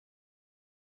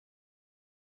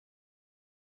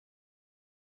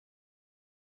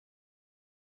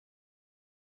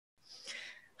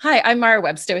Hi, I'm Mara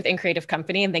Webster with In Creative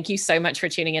Company, and thank you so much for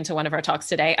tuning into one of our talks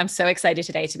today. I'm so excited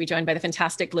today to be joined by the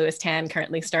fantastic Lewis Tan,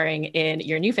 currently starring in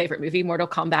your new favorite movie, Mortal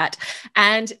Kombat.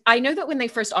 And I know that when they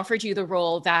first offered you the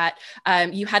role that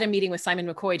you had a meeting with Simon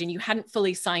McCoy and you hadn't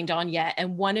fully signed on yet.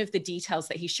 And one of the details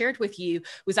that he shared with you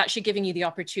was actually giving you the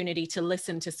opportunity to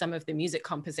listen to some of the music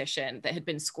composition that had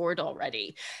been scored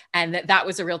already. And that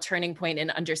was a real turning point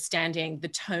in understanding the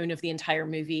tone of the entire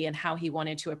movie and how he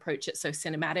wanted to approach it so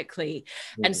cinematically.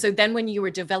 And so then when you were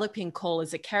developing Cole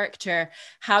as a character,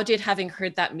 how did having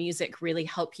heard that music really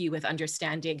help you with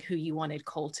understanding who you wanted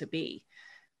Cole to be?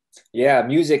 Yeah,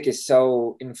 music is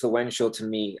so influential to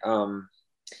me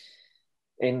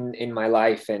in my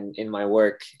life and in my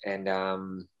work. And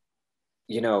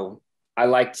you know, I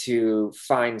like to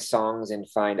find songs and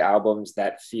find albums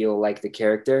that feel like the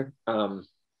character.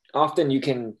 Often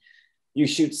you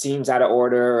shoot scenes out of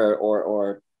order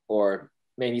or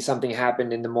maybe something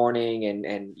happened in the morning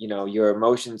and your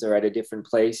emotions are at a different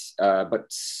place.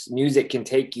 But music can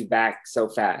take you back so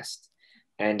fast.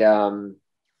 And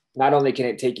not only can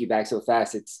it take you back so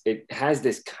fast, it has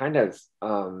this kind of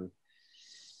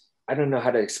I don't know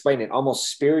how to explain it,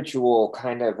 almost spiritual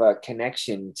kind of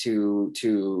connection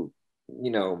to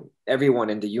everyone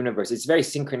in the universe. It's very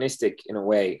synchronistic in a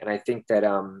way, and I think that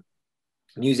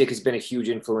music has been a huge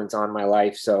influence on my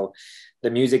life. So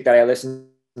the music that I listen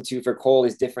to for Cole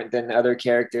is different than other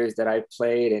characters that I've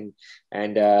played,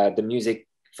 and the music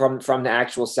from the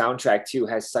actual soundtrack too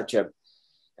has such a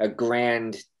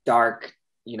grand, dark,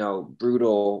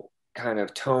 brutal kind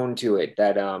of tone to it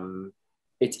that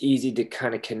it's easy to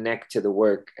kind of connect to the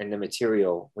work and the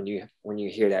material when you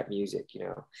hear that music.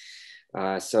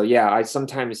 So yeah, I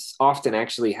sometimes often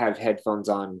actually have headphones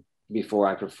on before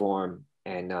I perform,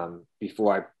 and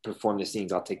before I perform the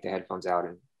scenes, I'll take the headphones out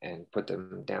and put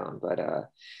them down. But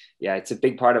yeah, it's a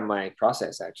big part of my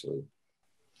process actually.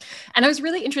 And I was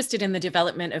really interested in the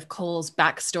development of Cole's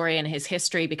backstory and his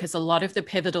history, because a lot of the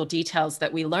pivotal details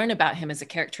that we learn about him as a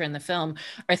character in the film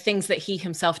are things that he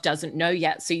himself doesn't know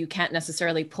yet. So you can't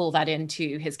necessarily pull that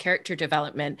into his character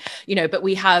development, but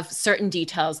we have certain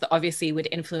details that obviously would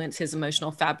influence his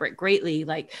emotional fabric greatly.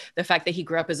 Like the fact that he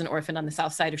grew up as an orphan on the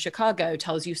south side of Chicago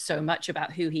tells you so much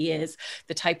about who he is,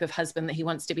 the type of husband that he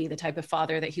wants to be, the type of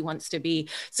father that he wants to be.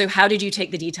 So how did you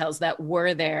take the details that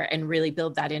were there and really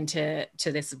build that into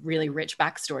this really rich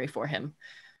backstory for him?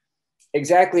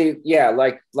 Exactly. Yeah.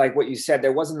 Like what you said,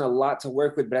 there wasn't a lot to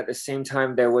work with, but at the same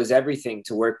time, there was everything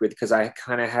to work with because I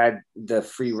kind of had the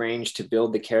free range to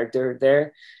build the character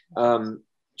there.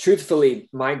 Truthfully,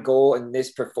 my goal in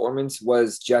this performance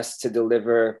was just to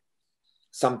deliver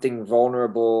something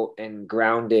vulnerable and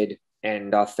grounded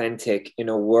and authentic in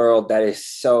a world that is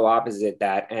so opposite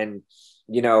that. And,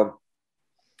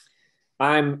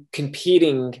 I'm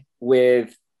competing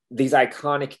with these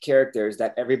iconic characters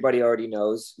that everybody already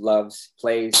knows, loves,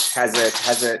 plays, has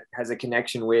a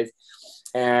connection with,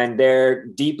 and they're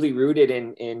deeply rooted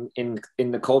in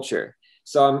the culture.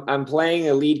 So I'm playing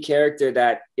a lead character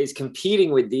that is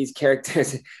competing with these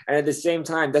characters, and at the same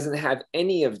time doesn't have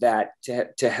any of that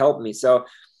to help me. So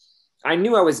I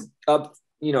knew I was up,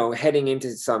 heading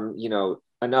into some,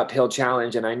 an uphill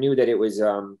challenge, and I knew that it was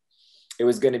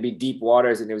going to be deep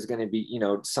waters and it was going to be,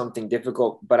 something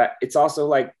difficult, but it's also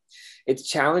like, it's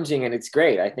challenging and it's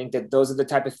great. I think that those are the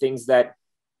type of things that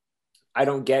I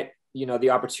don't get, the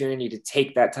opportunity to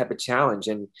take that type of challenge.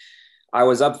 And I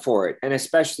was up for it. And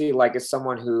especially like as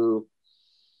someone who,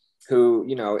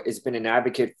 has been an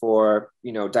advocate for,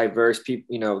 diverse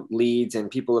people, leads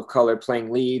and people of color playing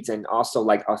leads, and also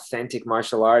like authentic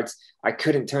martial arts, I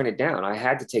couldn't turn it down. I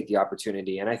had to take the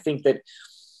opportunity. And I think that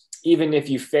even if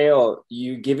you fail,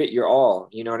 you give it your all,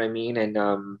 you know what I mean?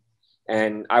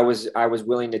 And I was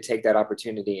willing to take that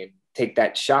opportunity and take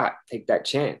that shot, take that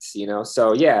chance,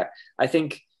 So yeah, I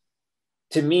think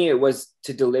to me, it was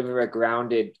to deliver a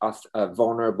grounded, a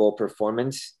vulnerable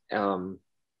performance,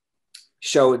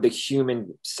 show the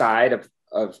human side of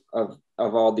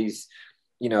all these,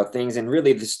 things. And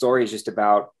really the story is just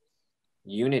about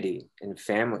unity and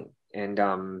family. And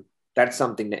that's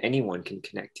something that anyone can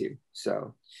connect to.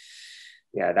 So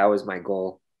yeah, that was my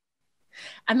goal.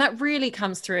 And that really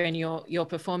comes through in your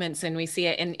performance. And we see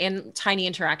it in tiny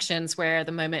interactions where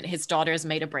the moment his daughter's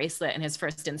made a bracelet and his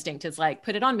first instinct is like,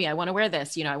 put it on me. I want to wear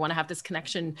this. I want to have this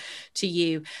connection to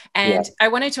you. And Yeah. I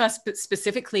wanted to ask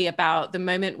specifically about the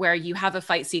moment where you have a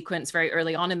fight sequence very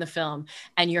early on in the film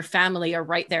and your family are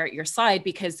right there at your side,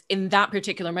 because in that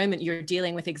particular moment, you're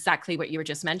dealing with exactly what you were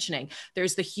just mentioning.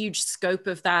 There's the huge scope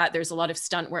of that. There's a lot of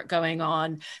stunt work going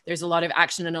on. There's a lot of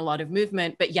action and a lot of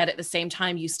movement, but yet at the same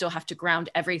time, you still have to ground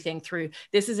everything through,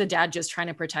 this is a dad just trying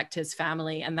to protect his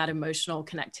family and that emotional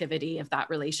connectivity of that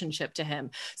relationship to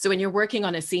him. So when you're working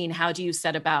on a scene, how do you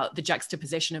set about the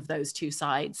juxtaposition of those two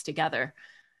sides together?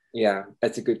 Yeah,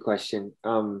 that's a good question.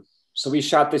 So we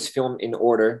shot this film in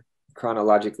order,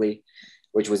 chronologically,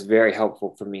 which was very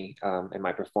helpful for me in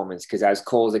my performance, because as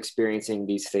Cole's experiencing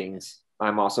these things,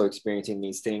 I'm also experiencing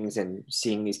these things and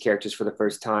seeing these characters for the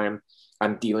first time.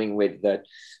 I'm dealing with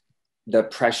the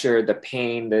pressure, the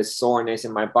pain, the soreness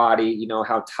in my body, you know,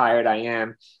 how tired I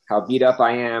am, how beat up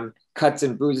I am, cuts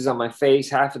and bruises on my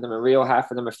face. Half of them are real, half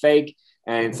of them are fake.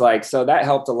 And it's like, so that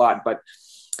helped a lot. But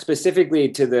specifically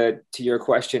to your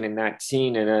question in that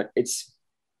scene, and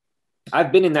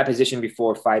I've been in that position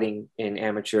before, fighting in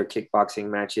amateur kickboxing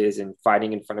matches and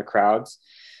fighting in front of crowds.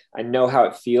 I know how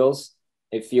it feels.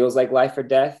 It feels like life or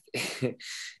death.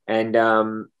 And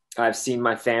I've seen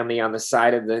my family on the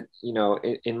side of the, you know,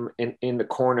 in the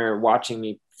corner watching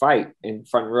me fight in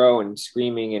front row and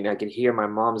screaming, and I could hear my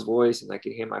mom's voice and I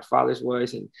could hear my father's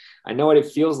voice, and I know what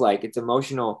it feels like. It's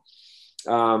emotional.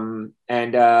 You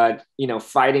know,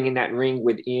 fighting in that ring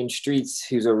with Ian Streets,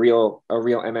 who's a real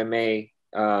MMA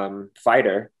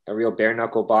fighter, a real bare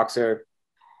knuckle boxer,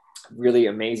 really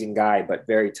amazing guy, but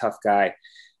very tough guy.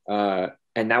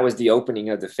 And that was the opening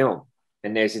of the film,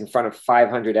 and there's in front of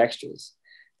 500 extras.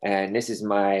 And this is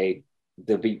my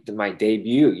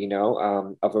debut, you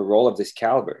know, of a role of this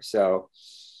caliber. So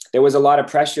there was a lot of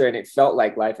pressure, and it felt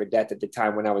like life or death at the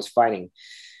time when I was fighting.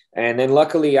 And then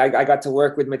luckily I got to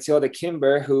work with Matilda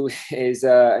Kimber, who is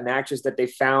an actress that they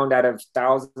found out of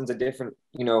thousands of different,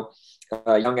 you know,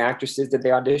 young actresses that they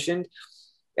auditioned.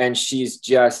 And she's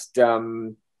just,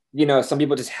 you know, some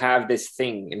people just have this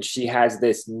thing, and she has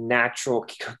this natural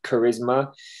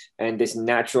charisma and this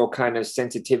natural kind of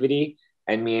sensitivity.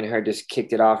 And me and her just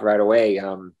kicked it off right away.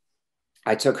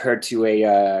 I took her to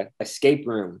a escape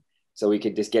room so we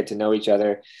could just get to know each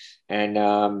other.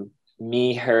 And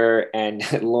me, her, and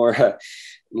Laura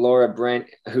Brent,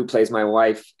 who plays my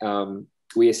wife,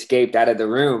 we escaped out of the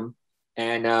room.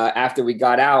 And after we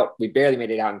got out, we barely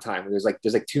made it out in time. There's like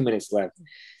 2 minutes left.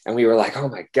 And we were like, oh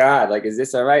my God, like, is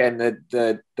this all right? And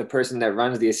the person that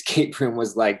runs the escape room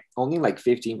was like, only like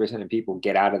 15% of people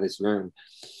get out of this room.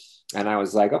 And I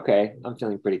was like, okay, I'm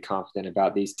feeling pretty confident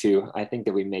about these two. I think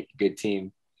that we make a good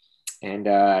team. And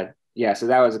yeah, so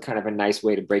that was a kind of a nice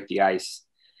way to break the ice.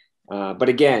 But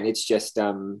again, it's just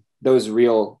those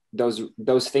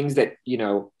things that, you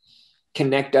know,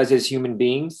 connect us as human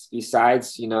beings,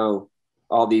 besides, you know,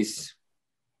 all these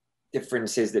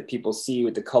differences that people see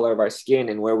with the color of our skin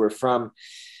and where we're from.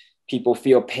 People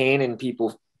feel pain, and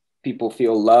people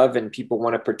feel love, and people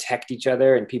want to protect each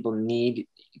other, and people need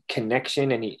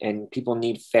connection, and people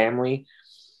need family.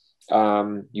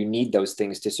 You need those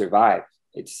things to survive.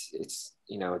 It's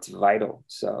you know, it's vital.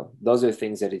 So those are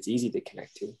things that it's easy to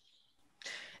connect to.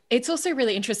 It's also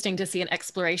really interesting to see an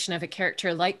exploration of a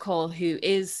character like Cole, who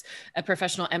is a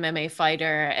professional MMA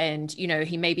fighter. And, you know,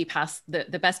 he may be past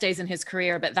the best days in his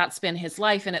career, but that's been his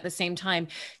life. And at the same time,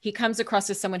 he comes across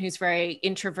as someone who's very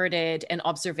introverted and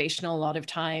observational a lot of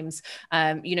times.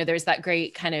 You know, there's that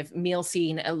great kind of meal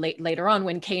scene later on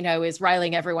when Kano is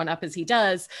riling everyone up as he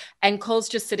does. And Cole's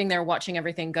just sitting there watching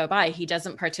everything go by. He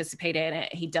doesn't participate in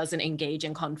it. He doesn't engage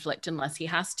in conflict unless he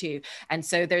has to. And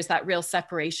so there's that real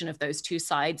separation of those two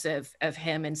sides of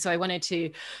him. And so I wanted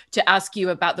to ask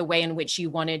you about the way in which you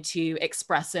wanted to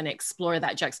express and explore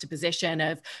that juxtaposition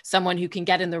of someone who can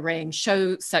get in the ring,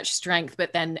 show such strength,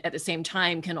 but then at the same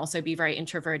time can also be very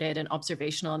introverted and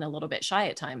observational and a little bit shy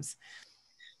at times.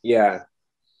 Yeah.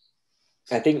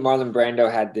 I think Marlon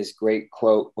Brando had this great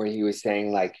quote where he was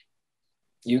saying, like,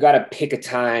 you got to pick a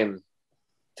time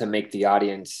to make the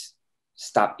audience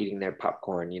stop eating their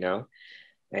popcorn, you know?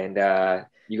 And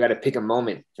you got to pick a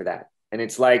moment for that. And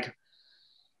it's like,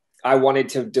 I wanted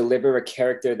to deliver a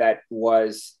character that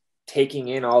was taking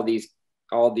in all these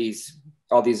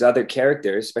other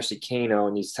characters, especially Kano,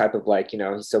 and these type of, like, you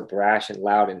know, he's so brash and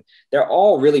loud, and they're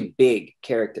all really big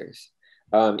characters.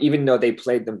 Even though they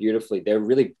played them beautifully, they're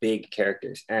really big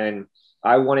characters. And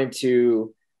I wanted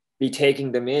to be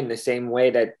taking them in the same way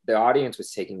that the audience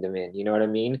was taking them in, you know what I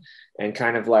mean? And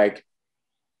kind of like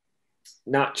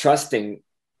not trusting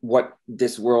what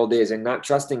this world is, and not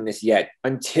trusting this yet,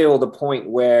 until the point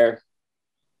where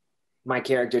my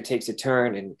character takes a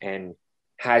turn and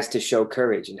has to show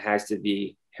courage and has to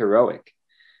be heroic.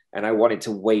 And I wanted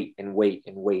to wait and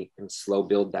slow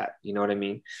build that, you know what I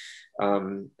mean?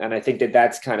 And I think that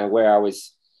that's kind of where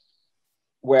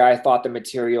I thought the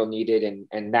material needed.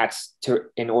 And that's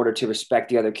in order to respect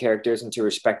the other characters and to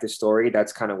respect the story,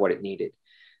 that's kind of what it needed.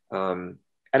 And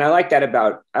I like that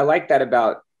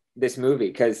about this movie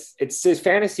because it's a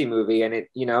fantasy movie, and it,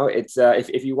 you know, it's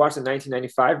if you watch the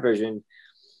 1995 version,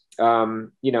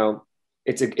 you know,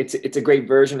 it's a great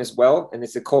version as well, and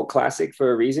it's a cult classic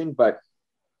for a reason. But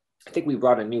I think we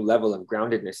brought a new level of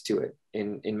groundedness to it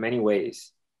in many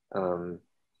ways, and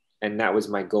that was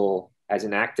my goal as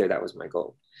an actor. That was my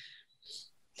goal.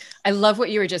 I love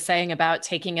what you were just saying about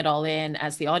taking it all in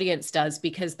as the audience does,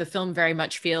 because the film very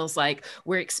much feels like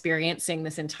we're experiencing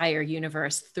this entire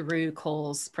universe through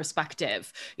Cole's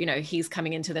perspective. You know, he's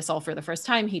coming into this all for the first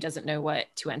time. He doesn't know what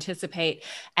to anticipate.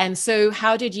 And so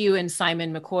how did you and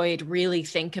Simon McCoy really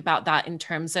think about that in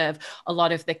terms of a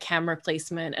lot of the camera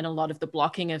placement and a lot of the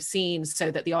blocking of scenes so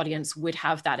that the audience would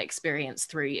have that experience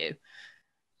through you?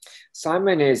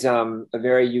 Simon is a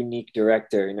very unique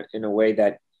director in a way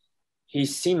that he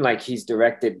seemed like he's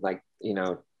directed like, you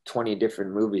know, 20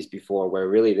 different movies before, where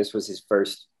really this was his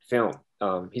first film.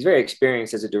 He's very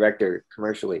experienced as a director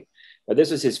commercially, but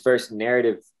this was his first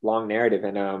long narrative.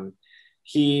 And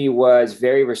he was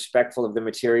very respectful of the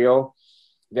material,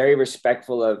 very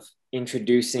respectful of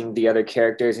introducing the other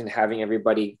characters and having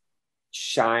everybody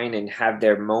shine and have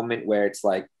their moment where it's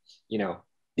like, you know,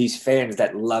 these fans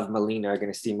that love Melina are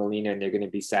going to see Melina and they're going to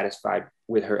be satisfied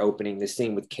with her opening. The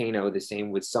same with Kano, the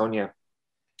same with Sonya,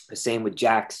 the same with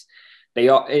Jax. They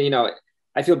all, you know,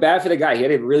 I feel bad for the guy. He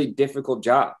had a really difficult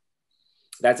job.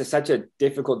 That's such a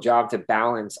difficult job to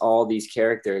balance all these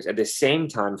characters at the same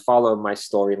time, follow my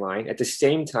storyline, at the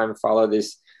same time, follow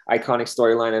this iconic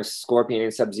storyline of Scorpion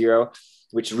and Sub-Zero,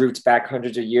 which roots back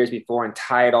hundreds of years before, and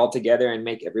tie it all together and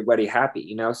make everybody happy,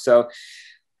 you know? So,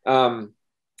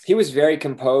 he was very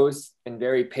composed and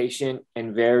very patient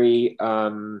and very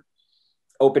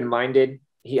open-minded.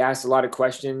 He asked a lot of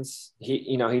questions.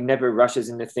 He never rushes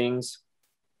into things.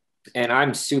 And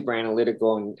I'm super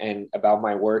analytical and about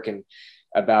my work and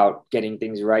about getting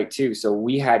things right too. So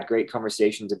we had great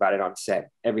conversations about it on set,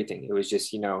 everything. It was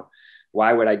just, you know,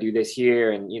 why would I do this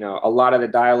here? And, you know, a lot of the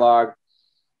dialogue,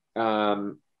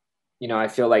 you know, I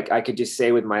feel like I could just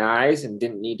say with my eyes and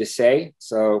didn't need to say.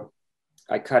 So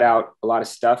I cut out a lot of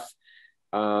stuff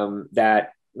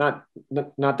that not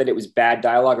that it was bad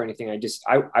dialogue or anything.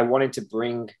 I wanted to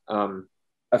bring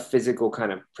a physical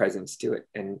kind of presence to it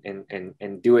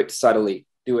and do it subtly,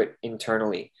 do it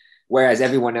internally. Whereas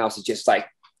everyone else is just like,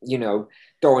 you know,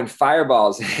 throwing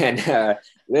fireballs and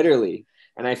literally.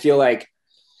 And I feel like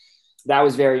that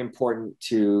was very important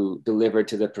to deliver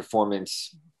to the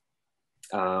performance.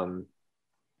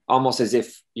 Almost as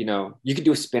if, you know, you could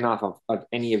do a spin-off of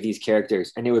any of these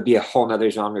characters and it would be a whole nother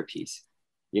genre piece,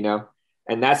 you know?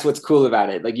 And that's what's cool about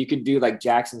it. Like you could do like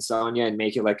Jax and Sonya and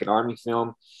make it like an army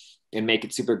film and make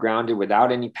it super grounded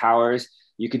without any powers.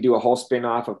 You could do a whole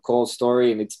spin-off of Cole's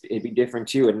story and it'd be different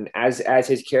too. And as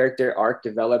his character arc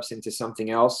develops into something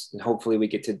else, and hopefully we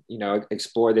get to, you know,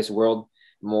 explore this world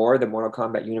more, the Mortal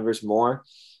Kombat universe more,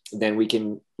 then we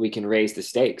can raise the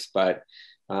stakes. But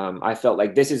I felt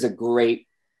like this is a great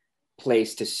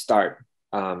place to start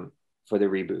for the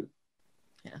reboot.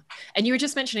 Yeah. And you were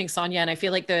just mentioning Sonya, and I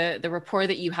feel like the rapport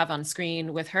that you have on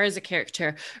screen with her as a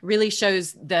character really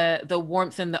shows the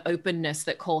warmth and the openness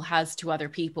that Cole has to other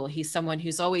people. He's someone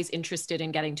who's always interested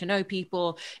in getting to know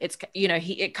people. It's, you know,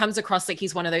 it comes across like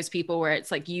he's one of those people where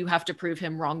it's like you have to prove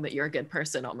him wrong that you're a good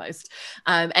person almost.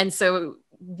 And so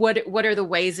what are the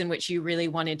ways in which you really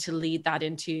wanted to lead that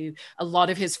into a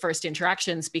lot of his first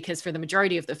interactions? Because for the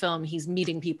majority of the film, he's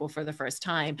meeting people for the first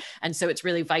time. And so it's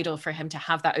really vital for him to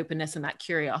have that openness and that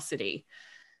curiosity.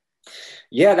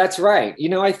 Yeah, that's right. You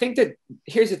know, I think that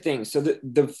here's the thing. So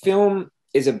the film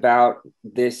is about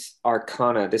this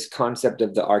arcana, this concept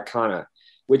of the arcana,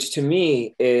 which to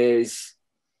me is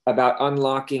about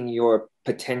unlocking your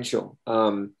potential.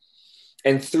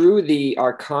 And through the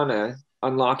arcana,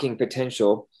 unlocking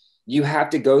potential, you have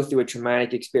to go through a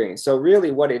traumatic experience. So really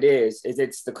what it is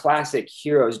it's the classic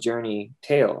hero's journey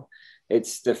tale.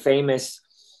 It's the famous,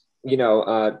 you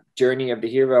know, journey of the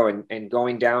hero and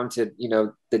going down to, you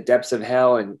know, the depths of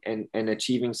hell and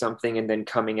achieving something and then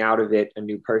coming out of it a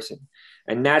new person.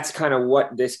 And that's kind of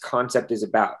what this concept is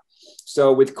about.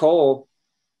 So with Cole,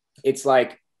 it's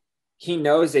like he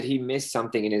knows that he missed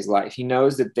something in his life. He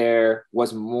knows that there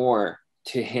was more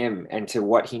to him and to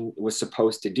what he was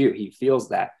supposed to do. He feels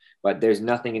that, but there's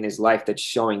nothing in his life that's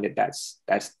showing that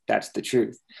that's the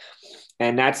truth.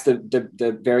 And that's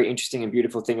the very interesting and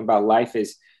beautiful thing about life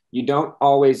is you can't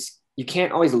always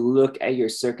look at your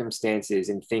circumstances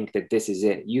and think that this is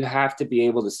it. You have to be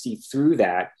able to see through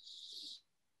that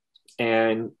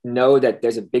and know that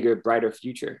there's a bigger, brighter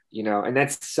future, you know, and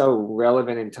that's so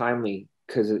relevant and timely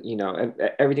because, you know,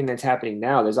 everything that's happening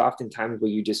now, there's often times where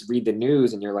you just read the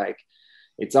news and you're like,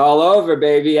 it's all over,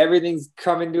 baby. Everything's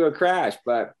coming to a crash.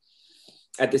 But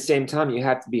at the same time, you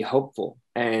have to be hopeful.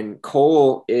 And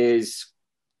Cole is,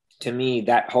 to me,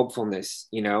 that hopefulness,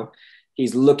 you know,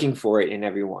 he's looking for it in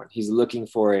everyone. He's looking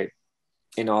for it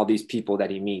in all these people that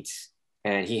he meets.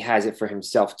 And he has it for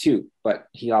himself too, but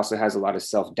he also has a lot of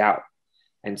self-doubt.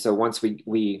 And so once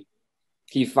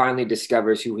he finally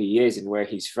discovers who he is and where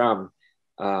he's from,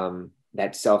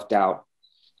 that self-doubt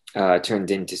turns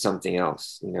into something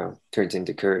else, you know, turns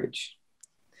into courage.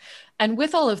 And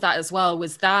with all of that as well,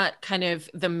 was that kind of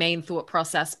the main thought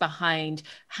process behind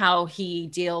how he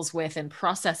deals with and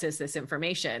processes this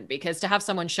information? Because to have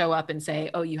someone show up and say,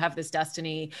 oh, you have this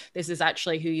destiny, this is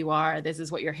actually who you are, this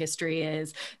is what your history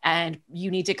is, and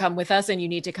you need to come with us and you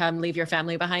need to come leave your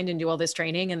family behind and do all this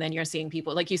training. And then you're seeing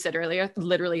people, like you said earlier,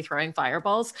 literally throwing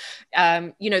fireballs.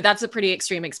 You know, that's a pretty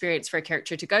extreme experience for a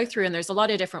character to go through. And there's a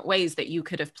lot of different ways that you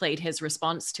could have played his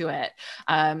response to it.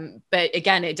 But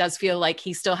again, it does feel like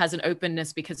he still has an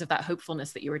openness because of that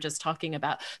hopefulness that you were just talking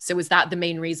about. So was that the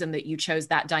main reason that you chose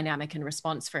that dynamic and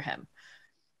response for him?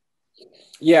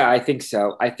 Yeah, I think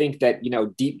so. I think that, you know,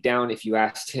 deep down, if you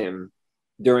asked him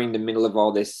during the middle of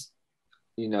all this,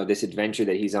 you know, this adventure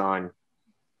that he's on,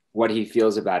 what he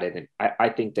feels about it. And I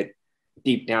think that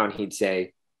deep down he'd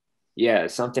say, yeah,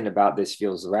 something about this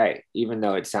feels right. Even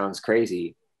though it sounds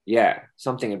crazy. Yeah,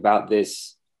 something about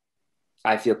this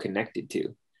I feel connected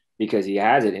to, because he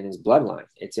has it in his bloodline.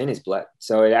 It's in his blood.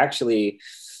 So it actually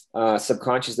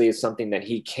subconsciously is something that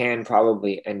he can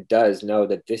probably and does know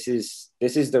that this is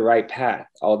the right path.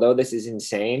 Although this is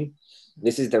insane,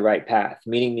 this is the right path.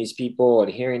 Meeting these people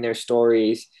and hearing their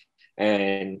stories,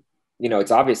 and you know,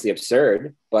 it's obviously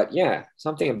absurd, but yeah,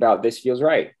 something about this feels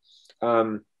right.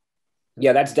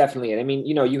 Yeah, that's definitely it. I mean,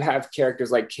 you know, you have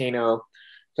characters like Kano,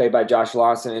 played by Josh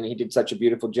Lawson. He did such a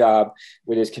beautiful job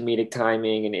with his comedic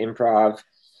timing and improv.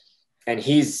 And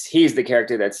he's the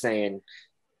character that's saying,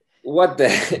 what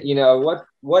the, you know,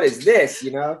 what is this?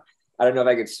 You know, I don't know if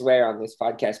I could swear on this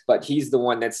podcast, but he's the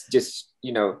one that's just,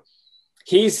 you know,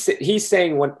 he's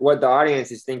saying what the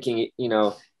audience is thinking, you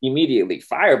know, immediately.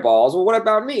 Fireballs. Well, what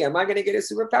about me? Am I going to get a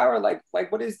superpower?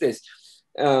 Like, what is this?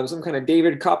 Some kind of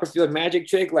David Copperfield magic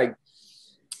trick? Like,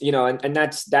 you know, and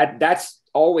that's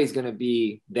always going to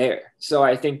be there. So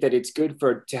I think that it's good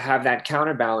to have that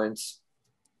counterbalance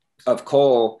of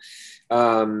Cole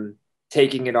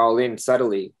taking it all in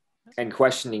subtly and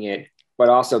questioning it, but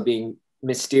also being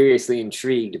mysteriously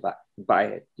intrigued by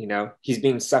it. You know, he's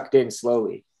being sucked in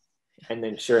slowly. And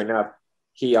then sure enough,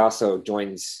 he also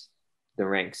joins the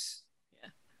ranks.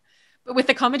 But with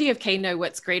the comedy of Kano,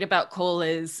 what's great about Cole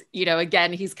is, you know,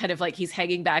 again, he's kind of like, he's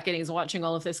hanging back and he's watching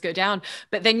all of this go down.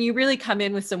 But then you really come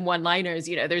in with some one-liners.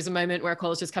 You know, there's a moment where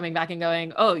Cole's just coming back and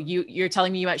going, oh, you're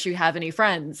telling me you actually have any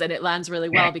friends? And it lands really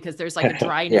well because there's like a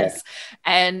dryness. Yeah.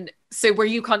 And so were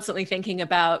you constantly thinking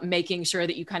about making sure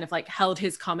that you kind of like held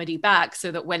his comedy back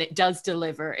so that when it does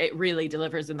deliver, it really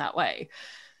delivers in that way?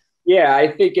 Yeah,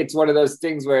 I think it's one of those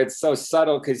things where it's so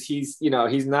subtle because he's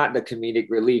not the comedic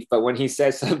relief, but when he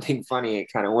says something funny,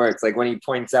 it kind of works. Like when he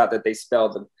points out that they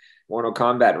spelled the Mortal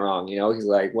Kombat wrong, you know, he's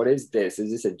like, what is this?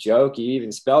 Is this a joke? You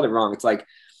even spelled it wrong. It's like,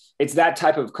 it's that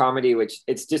type of comedy, which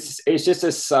it's just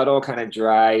a subtle kind of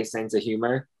dry sense of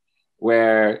humor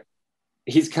where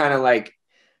he's kind of like,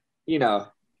 you know,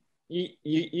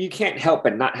 you can't help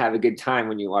but not have a good time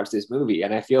when you watch this movie.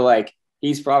 And I feel like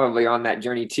he's probably on that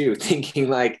journey too, thinking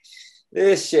like,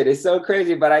 this shit is so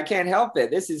crazy, but I can't help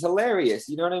it. This is hilarious.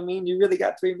 You know what I mean? You really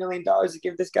got $3 million to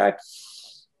give this guy.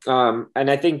 And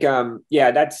I think,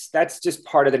 yeah, that's just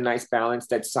part of the nice balance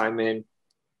that Simon,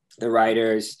 the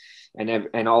writers,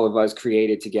 and all of us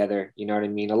created together. You know what I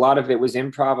mean? A lot of it was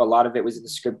improv. A lot of it was in the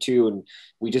script too. And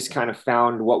we just kind of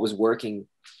found what was working.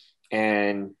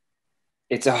 And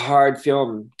it's a hard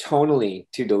film tonally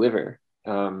to deliver.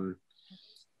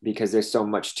 Because there's so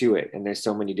much to it and there's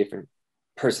so many different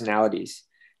personalities.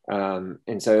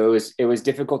 And so it was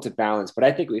difficult to balance, but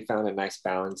I think we found a nice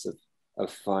balance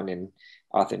of fun and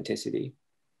authenticity.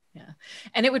 Yeah.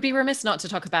 And it would be remiss not to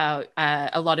talk about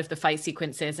a lot of the fight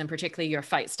sequences and particularly your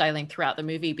fight styling throughout the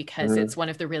movie, because it's one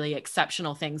of the really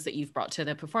exceptional things that you've brought to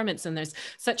the performance. And there's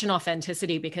such an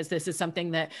authenticity because this is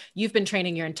something that you've been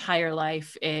training your entire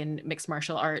life in mixed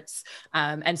martial arts.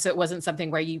 And so it wasn't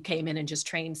something where you came in and just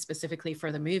trained specifically for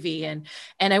the movie. And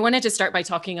I wanted to start by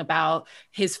talking about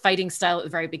his fighting style at the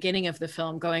very beginning of the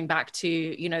film, going back to,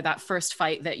 you know, that first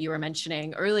fight that you were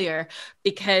mentioning earlier,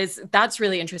 because that's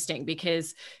really interesting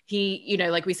because he, you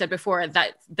know, like we said before,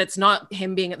 that's not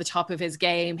him being at the top of his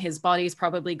game. His body's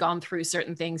probably gone through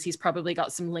certain things. He's probably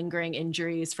got some lingering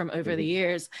injuries from over the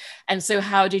years. And so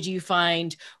how did you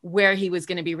find where he was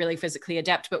going to be really physically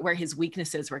adept, but where his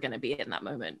weaknesses were going to be in that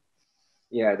moment?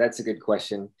 Yeah, that's a good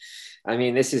question. I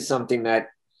mean, this is something that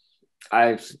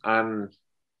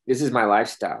this is my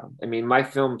lifestyle. I mean, my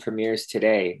film premieres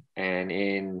today, and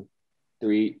in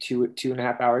two and a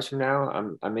half hours from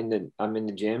now, I'm in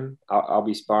the gym. I'll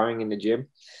be sparring in the gym.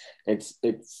 It's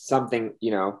something,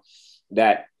 you know,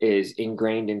 that is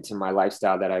ingrained into my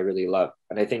lifestyle that I really love.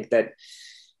 And I think that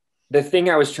the thing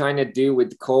I was trying to do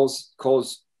with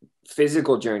Cole's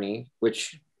physical journey,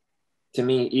 which to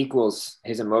me equals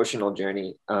his emotional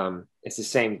journey, it's the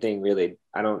same thing, really.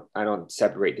 I don't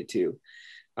separate the two.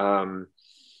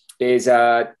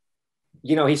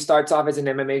 You know, he starts off as an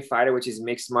MMA fighter, which is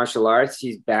mixed martial arts.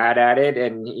 He's bad at it,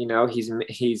 and you know, he's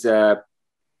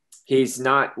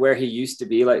not where he used to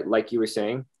be, like you were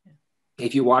saying.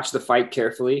 If you watch the fight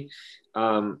carefully,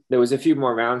 there was a few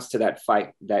more rounds to that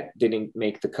fight that didn't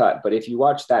make the cut. But if you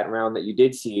watch that round that you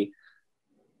did see,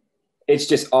 it's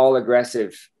just all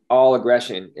aggressive, all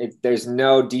aggression. There's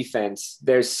no defense.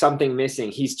 There's something missing.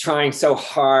 He's trying so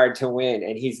hard to win,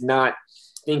 and he's not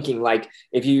thinking. Like,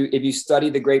 if you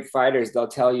study the great fighters, they'll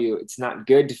tell you it's not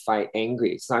good to fight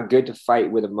angry. It's not good to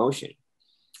fight with emotion.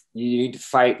 You need to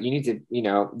fight. You need to, you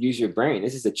know, use your brain.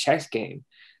 This is a chess game,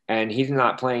 and he's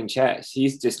not playing chess.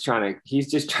 He's just trying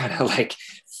to like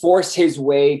force his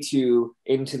way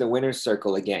into the winner's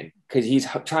circle again, because he's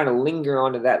trying to linger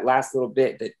onto that last little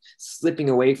bit that's slipping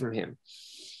away from him.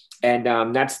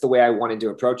 And that's the way I wanted to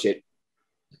approach it.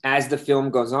 As the film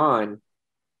goes on,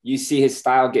 you see his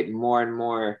style get more and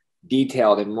more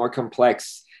detailed and more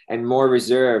complex and more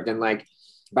reserved. And like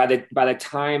by the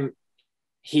time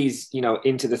he's, you know,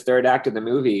 into the third act of the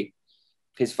movie,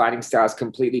 his fighting style is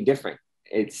completely different.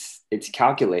 It's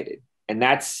calculated, and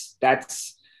that's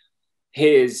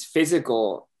his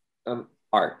physical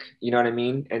arc. You know what I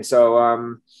mean? And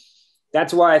so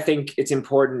that's why I think it's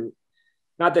important.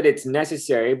 Not that it's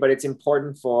necessary, but it's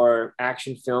important for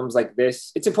action films like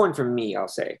this. It's important for me, I'll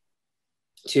say,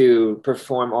 to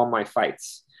perform all my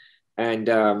fights. And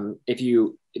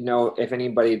if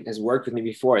anybody has worked with me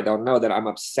before, they'll know that I'm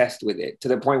obsessed with it, to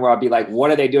the point where I'll be like,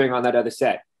 what are they doing on that other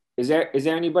set? Is there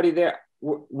anybody there?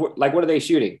 Like, what are they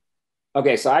shooting?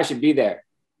 Okay, so I should be there.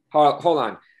 Hold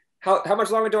on. How much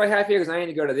longer do I have here? Because I need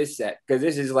to go to this set, because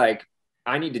this is like,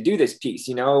 I need to do this piece,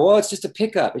 you know? Well, it's just a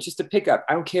pickup. It's just a pickup.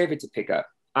 I don't care if it's a pickup.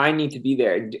 I need to be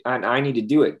there, and I need to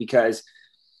do it, because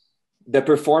the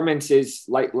performance is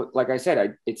like I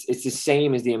said, it's the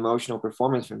same as the emotional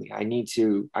performance for me. I need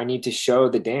to show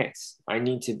the dance. I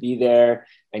need to be there,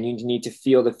 and you need to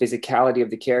feel the physicality of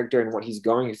the character and what he's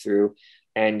going through.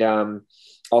 And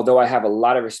although I have a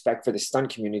lot of respect for the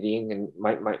stunt community, and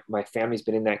my family's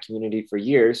been in that community for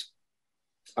years,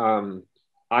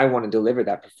 I want to deliver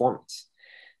that performance.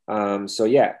 So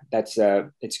yeah,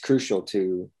 it's crucial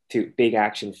to big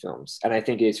action films. And I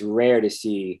think it's rare to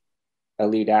see a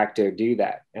lead actor do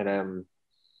that. And,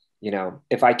 you know,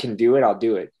 if I can do it, I'll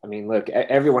do it. I mean, look,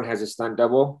 everyone has a stunt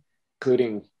double,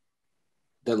 including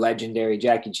the legendary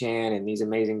Jackie Chan and these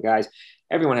amazing guys.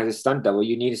 Everyone has a stunt double.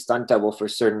 You need a stunt double for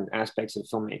certain aspects of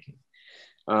filmmaking.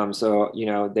 So, you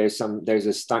know, there's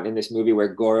a stunt in this movie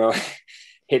where Goro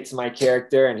hits my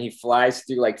character, and he flies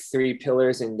through like 3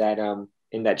 pillars in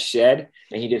that shed,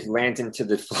 and he just lands into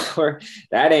the floor.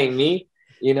 That ain't me.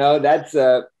 You know, that's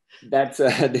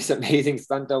this amazing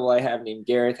stunt double I have named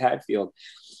Gareth Hatfield.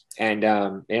 And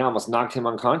it almost knocked him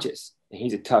unconscious. And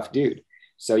he's a tough dude.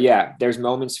 So yeah, there's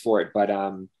moments for it. But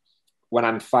when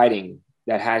I'm fighting,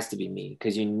 that has to be me,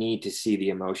 because you need to see the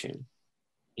emotion.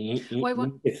 You need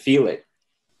to feel it.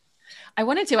 I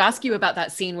wanted to ask you about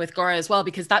that scene with Goro as well,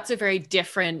 because that's a very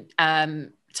different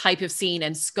type of scene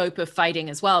and scope of fighting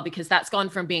as well, because that's gone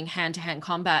from being hand-to-hand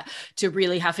combat to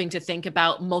really having to think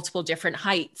about multiple different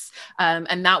heights.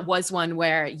 And that was one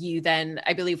where you then,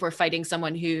 I believe, were fighting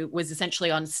someone who was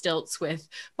essentially on stilts with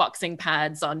boxing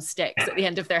pads on sticks at the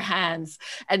end of their hands.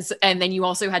 And then you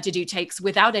also had to do takes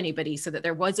without anybody, so that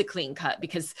there was a clean cut,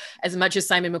 because as much as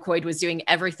Simon McQuoid was doing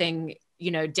everything, you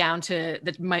know, down to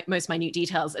the most minute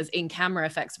details as in camera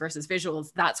effects versus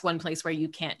visuals, that's one place where you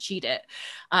can't cheat it.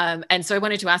 And so I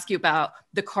wanted to ask you about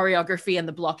the choreography and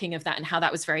the blocking of that, and how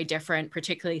that was very different,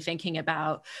 particularly thinking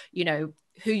about, you know,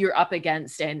 who you're up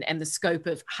against and the scope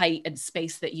of height and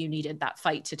space that you needed that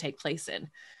fight to take place in.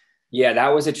 Yeah, that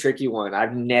was a tricky one.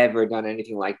 I've never done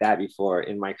anything like that before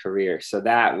in my career. So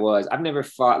I've never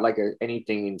fought like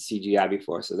anything in CGI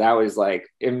before. So that was like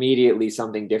immediately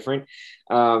something different.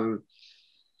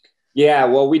 Yeah,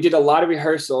 well, we did a lot of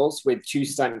rehearsals with two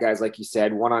stunt guys, like you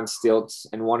said, one on stilts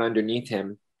and one underneath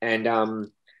him. And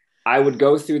I would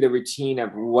go through the routine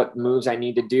of what moves I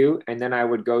need to do. And then I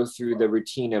would go through the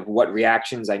routine of what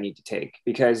reactions I need to take,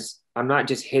 because I'm not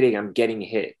just hitting, I'm getting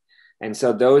hit. And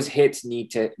so those hits need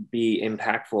to be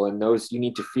impactful, and those, you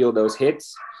need to feel those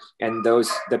hits, and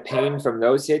the pain from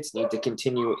those hits need to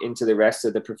continue into the rest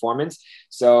of the performance.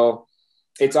 So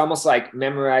it's almost like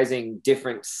memorizing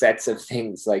different sets of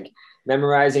things, like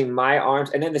memorizing my arms.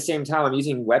 And at the same time, I'm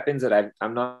using weapons that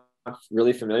I'm not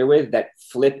really familiar with, that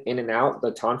flip in and out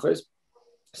the tonfas.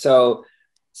 So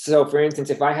for instance,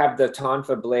 if I have the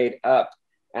tonfa blade up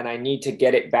and I need to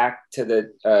get it back to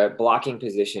the blocking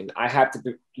position, I have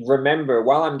to remember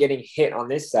while I'm getting hit on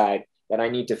this side that I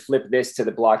need to flip this to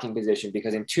the blocking position,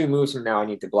 because in 2 moves from now I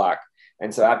need to block.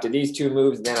 And so after these 2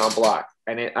 moves, then I'll block.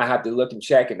 And I have to look and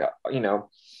check, and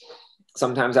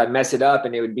sometimes I'd mess it up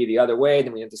and it would be the other way.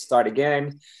 Then we have to start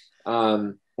again.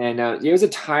 It was a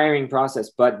tiring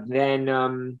process, but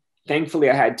then thankfully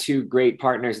I had 2 great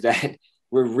partners that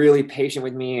were really patient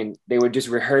with me, and they would just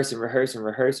rehearse and rehearse and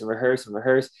rehearse and rehearse and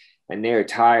rehearse. And they were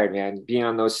tired, man. Being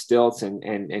on those stilts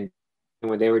and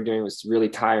what they were doing was really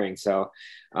tiring. So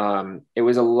it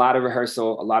was a lot of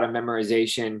rehearsal, a lot of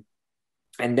memorization.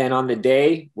 And then on the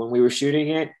day when we were shooting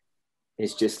it,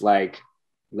 it's just like,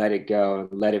 let it go,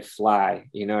 let it fly.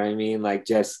 You know what I mean? Like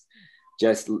just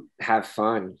have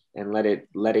fun and let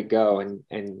it go,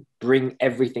 and bring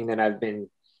everything that I've been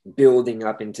building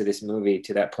up into this movie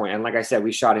to that point. And like I said,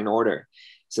 we shot in order.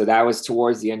 So that was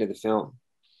towards the end of the film.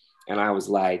 And I was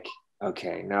like,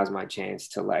 okay, now's my chance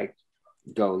to like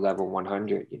go level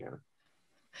 100, I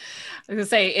was gonna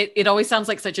say, it always sounds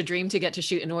like such a dream to get to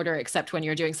shoot in order, except when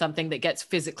you're doing something that gets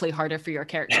physically harder for your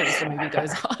character as the movie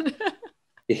goes on.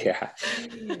 Yeah.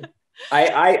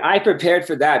 I prepared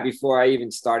for that before I even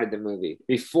started the movie.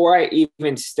 Before I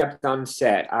even stepped on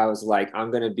set, I was like, I'm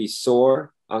going to be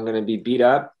sore. I'm going to be beat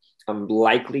up. I'm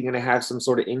likely going to have some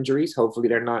sort of injuries. Hopefully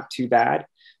they're not too bad.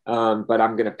 But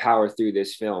I'm going to power through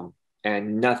this film,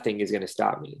 and nothing is going to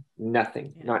stop me.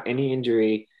 Nothing, not any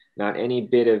injury, not any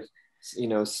bit of,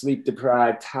 sleep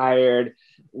deprived, tired.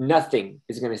 Nothing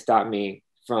is going to stop me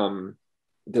from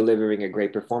delivering a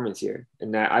great performance here.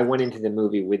 And that I went into the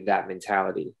movie with that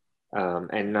mentality.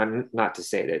 And not to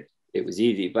say that it was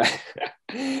easy, but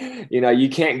you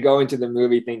can't go into the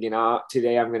movie thinking, oh,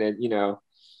 today I'm gonna,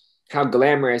 how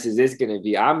glamorous is this gonna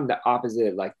be? I'm the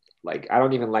opposite. Like I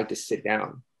don't even like to sit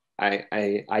down.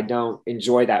 I don't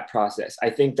enjoy that process. I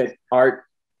think that art,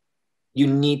 you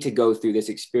need to go through this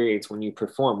experience when you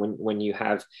perform, when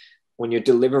you're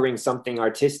delivering something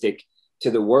artistic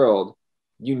to the world.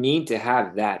 You need to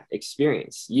have that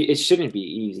experience. It shouldn't be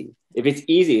easy. If it's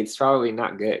easy, it's probably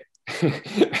not good.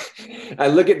 I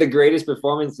look at the greatest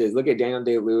performances. Look at Daniel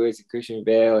Day-Lewis and Christian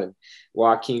Bale and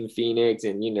Joaquin Phoenix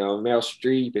and Meryl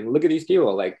Streep, and look at these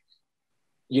people. Like,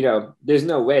 there's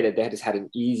no way that they just had an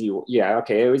easy. Yeah,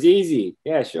 okay, it was easy.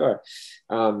 Yeah, sure.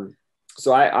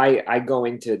 So I go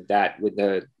into that with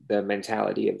the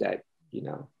mentality of that.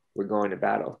 We're going to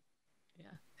battle.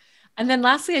 And then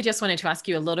lastly, I just wanted to ask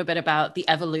you a little bit about the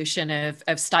evolution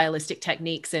of stylistic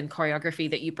techniques and choreography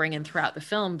that you bring in throughout the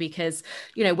film, because,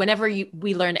 whenever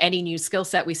we learn any new skill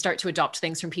set, we start to adopt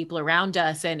things from people around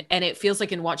us. And it feels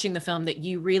like in watching the film that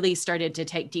you really started to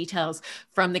take details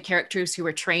from the characters who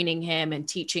were training him and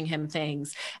teaching him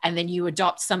things. And then you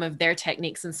adopt some of their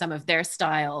techniques and some of their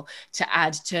style to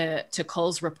add to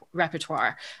Cole's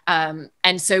repertoire. And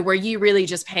so were you really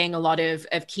just paying a lot of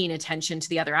keen attention to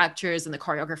the other actors and the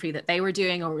choreography that they were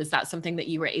doing, or was that something that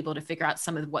you were able to figure out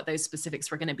some of what those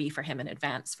specifics were going to be for him in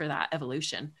advance for that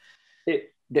evolution?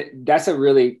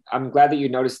 I'm glad that you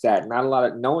noticed that.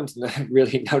 No one's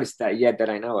really noticed that yet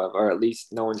that I know of, or at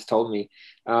least no one's told me.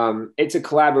 It's a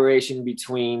collaboration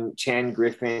between Chan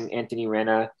Griffin, Anthony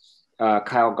Rena,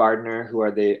 Kyle Gardner, who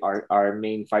are our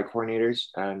main fight coordinators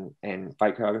and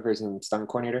fight choreographers and stunt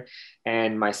coordinator,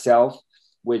 and myself,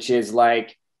 which is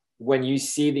like, when you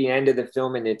see the end of the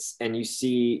film and you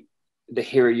see the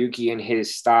Hiroyuki and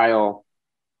his style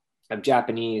of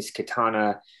Japanese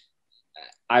katana,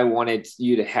 I wanted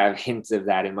you to have hints of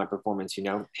that in my performance,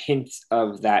 hints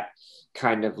of that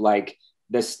kind of like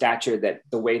the stature, that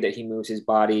the way that he moves his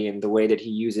body and the way that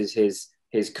he uses his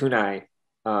kunai,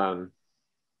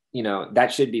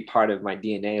 that should be part of my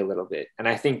DNA a little bit. And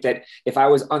I think that if I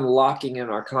was unlocking an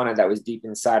arcana that was deep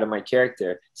inside of my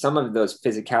character, some of those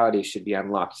physicalities should be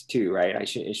unlocked too, right?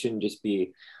 It shouldn't just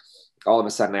be all of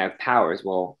a sudden I have powers.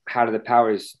 Well, how do the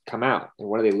powers come out and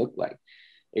what do they look like?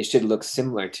 It should look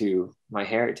similar to my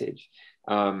heritage.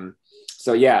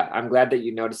 So yeah, I'm glad that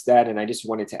you noticed that, and I just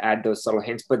wanted to add those subtle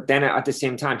hints. But then at the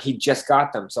same time, he just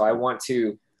got them, so I want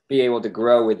to be able to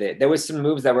grow with it. There was some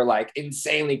moves that were like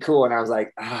insanely cool, and I was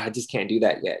like, I just can't do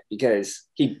that yet because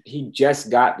he just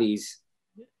got these.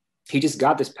 He just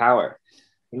got this power.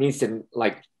 He needs to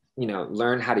like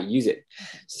learn how to use it.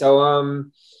 So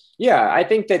yeah, I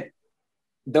think that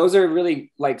those are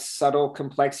really like subtle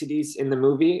complexities in the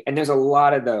movie, and there's a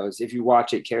lot of those if you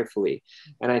watch it carefully.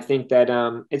 And I think that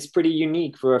it's pretty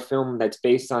unique for a film that's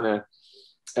based on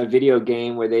a video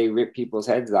game where they rip people's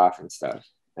heads off and stuff.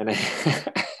 And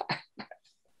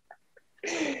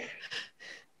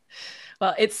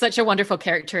Well, it's such a wonderful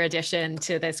character addition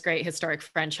to this great historic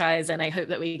franchise, and I hope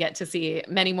that we get to see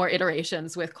many more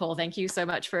iterations with Cole. Thank you so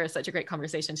much for such a great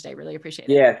conversation today. Really appreciate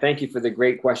it. Yeah, thank you for the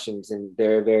great questions, and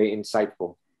they're very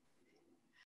insightful.